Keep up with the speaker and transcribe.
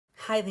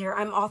Hi there,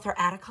 I'm author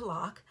Attica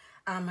Locke.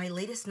 My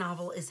latest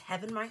novel is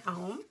Heaven My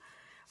Home,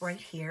 right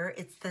here.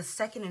 It's the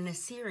second in a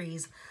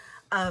series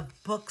of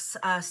books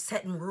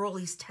set in rural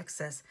East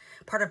Texas,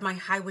 part of my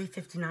Highway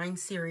 59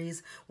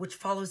 series, which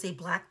follows a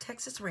Black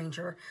Texas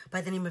Ranger by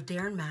the name of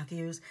Darren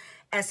Matthews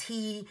as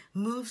he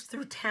moves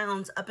through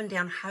towns up and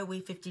down Highway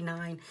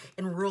 59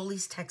 in rural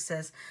East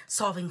Texas,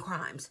 solving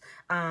crimes.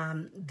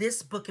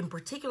 This book in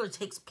particular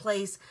takes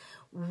place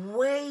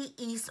way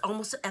east,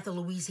 almost at the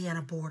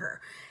Louisiana border.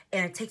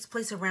 And it takes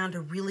place around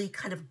a really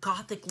kind of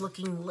gothic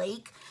looking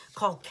lake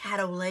called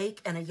Attica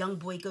Lake, and a young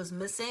boy goes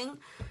missing.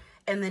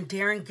 And then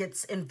Darren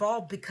gets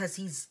involved because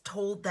he's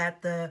told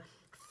that the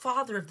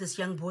father of this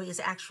young boy is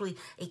actually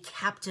a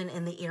captain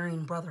in the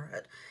Aryan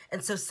Brotherhood.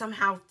 And so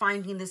somehow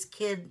finding this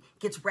kid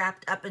gets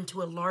wrapped up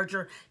into a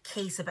larger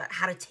case about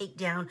how to take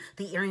down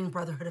the Aryan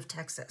Brotherhood of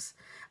Texas.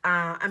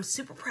 I'm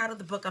super proud of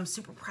the book. I'm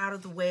super proud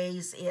of the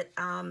ways it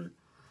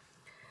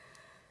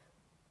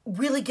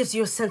really gives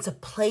you a sense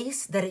of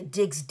place, that it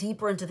digs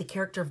deeper into the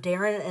character of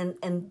Darren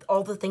and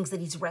all the things that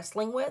he's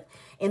wrestling with.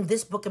 In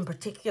this book in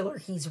particular,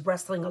 he's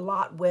wrestling a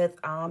lot with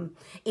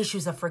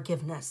issues of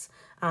forgiveness.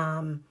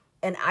 And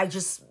I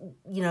just,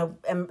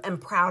 am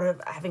proud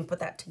of having put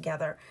that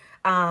together.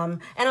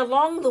 And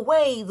along the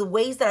way, the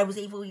ways that I was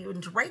able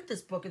even to write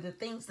this book are the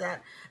things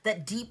that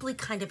deeply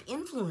kind of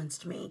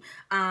influenced me.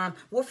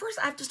 Well, first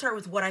I have to start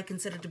with what I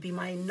consider to be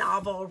my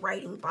novel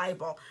writing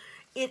Bible.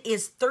 It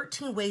is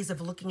 13 Ways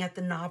of Looking at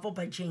the Novel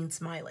by Jane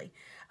Smiley.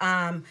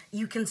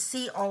 You can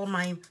see all of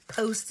my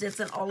post-its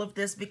and all of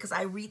this because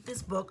I read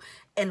this book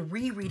and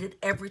reread it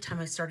every time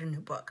I start a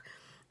new book.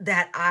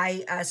 That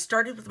I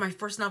started with my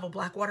first novel,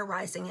 Blackwater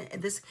Rising,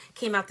 and this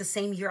came out the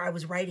same year I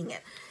was writing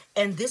it.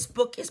 And this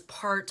book is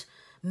part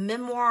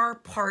memoir,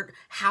 part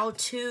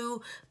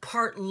how-to,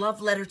 part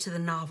love letter to the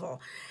novel.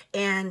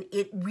 And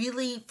it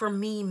really, for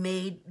me,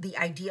 made the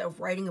idea of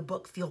writing a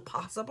book feel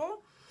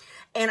possible.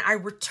 And I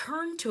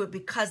returned to it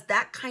because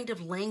that kind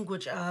of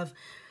language of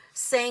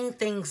saying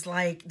things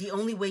like the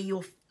only way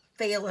you'll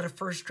fail at a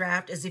first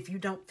draft is if you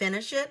don't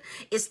finish it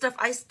is stuff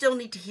I still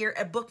need to hear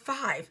at book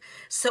 5.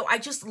 So I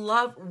just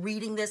love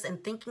reading this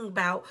and thinking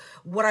about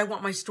what I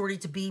want my story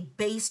to be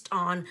based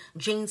on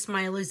Jane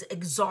Smiley's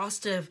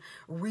exhaustive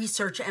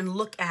research and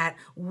look at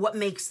what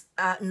makes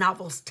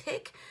novels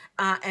tick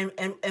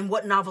and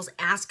what novels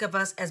ask of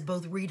us as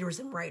both readers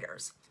and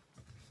writers.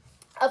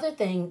 Other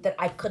thing that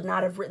I could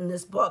not have written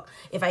this book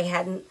if I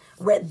hadn't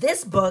read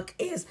this book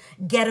is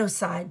Ghetto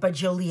Side by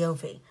Joe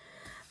Leovi.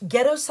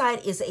 Ghetto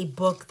Side is a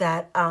book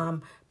that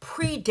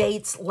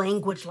predates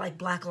language like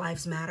Black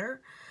Lives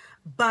Matter,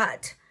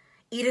 but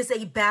it is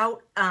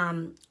about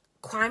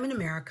crime in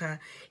America.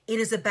 It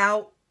is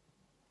about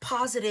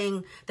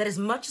positing that as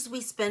much as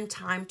we spend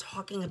time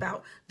talking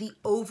about the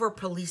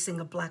over-policing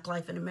of Black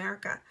life in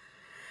America,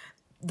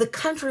 the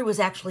country was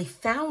actually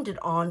founded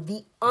on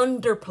the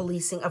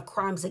under-policing of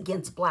crimes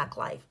against Black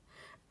life,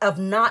 of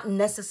not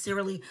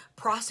necessarily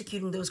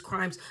prosecuting those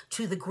crimes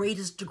to the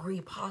greatest degree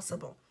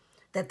possible.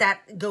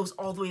 That goes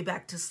all the way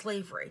back to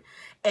slavery.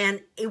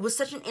 And it was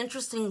such an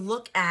interesting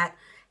look at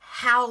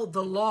how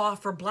the law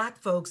for Black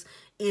folks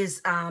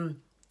is a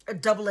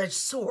double-edged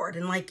sword.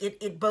 And like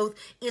it both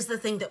is the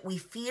thing that we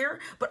fear,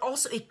 but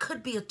also it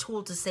could be a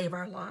tool to save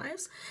our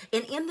lives.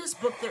 And in this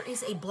book, there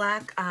is a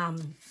Black...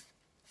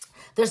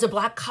 There's a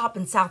Black cop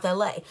in South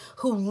LA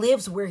who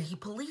lives where he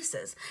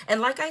polices.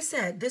 And like I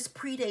said, this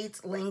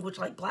predates language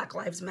like Black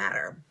Lives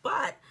Matter.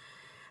 But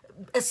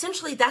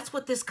essentially, that's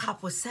what this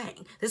cop was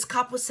saying. This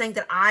cop was saying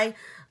that I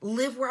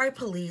live where I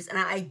police, and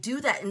I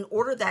do that in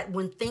order that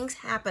when things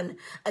happen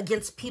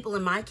against people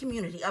in my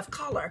community of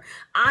color,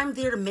 I'm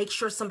there to make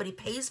sure somebody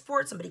pays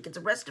for it, somebody gets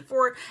arrested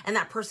for it, and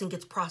that person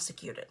gets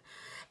prosecuted.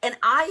 And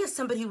I, as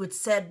somebody who had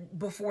said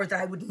before that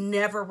I would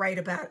never write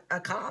about a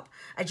cop,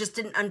 I just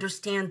didn't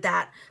understand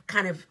that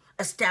kind of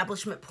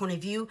establishment point of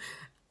view.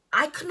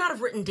 I could not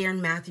have written Darren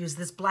Matthews,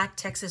 this Black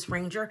Texas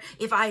Ranger,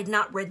 if I had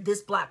not read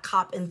this Black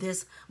cop in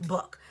this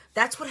book.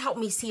 That's what helped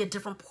me see a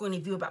different point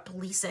of view about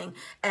policing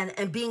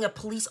and being a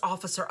police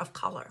officer of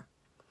color.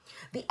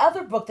 The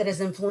other book that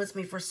has influenced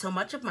me for so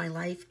much of my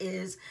life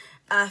is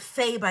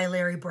Faye by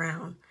Larry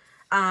Brown.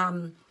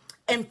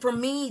 And for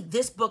me,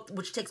 this book,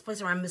 which takes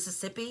place around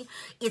Mississippi,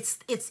 it's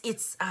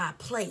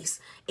place.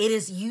 It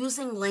is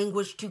using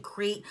language to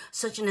create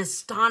such an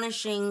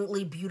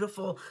astonishingly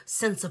beautiful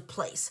sense of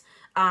place.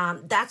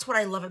 That's what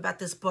I love about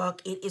this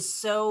book. It is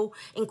so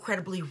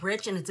incredibly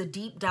rich, and it's a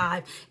deep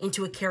dive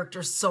into a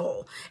character's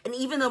soul. And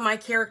even though my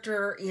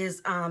character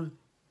is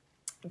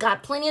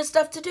got plenty of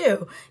stuff to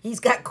do, he's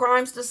got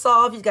crimes to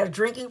solve, he's got a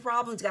drinking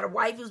problem, he's got a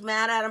wife who's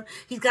mad at him,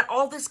 he's got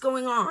all this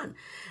going on.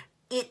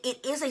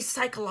 It is a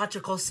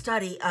psychological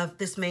study of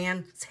this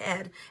man's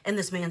head and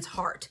this man's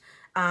heart.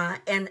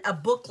 And a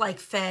book like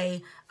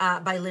Faye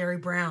by Larry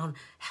Brown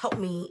helped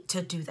me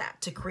to do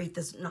that, to create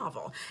this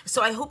novel.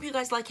 So I hope you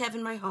guys like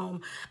Heaven My Home.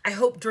 I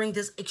hope during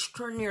this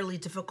extraordinarily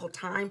difficult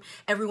time,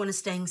 everyone is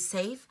staying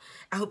safe.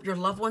 I hope your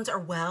loved ones are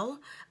well.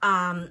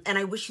 And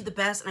I wish you the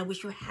best, and I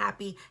wish you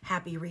happy,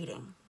 happy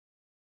reading.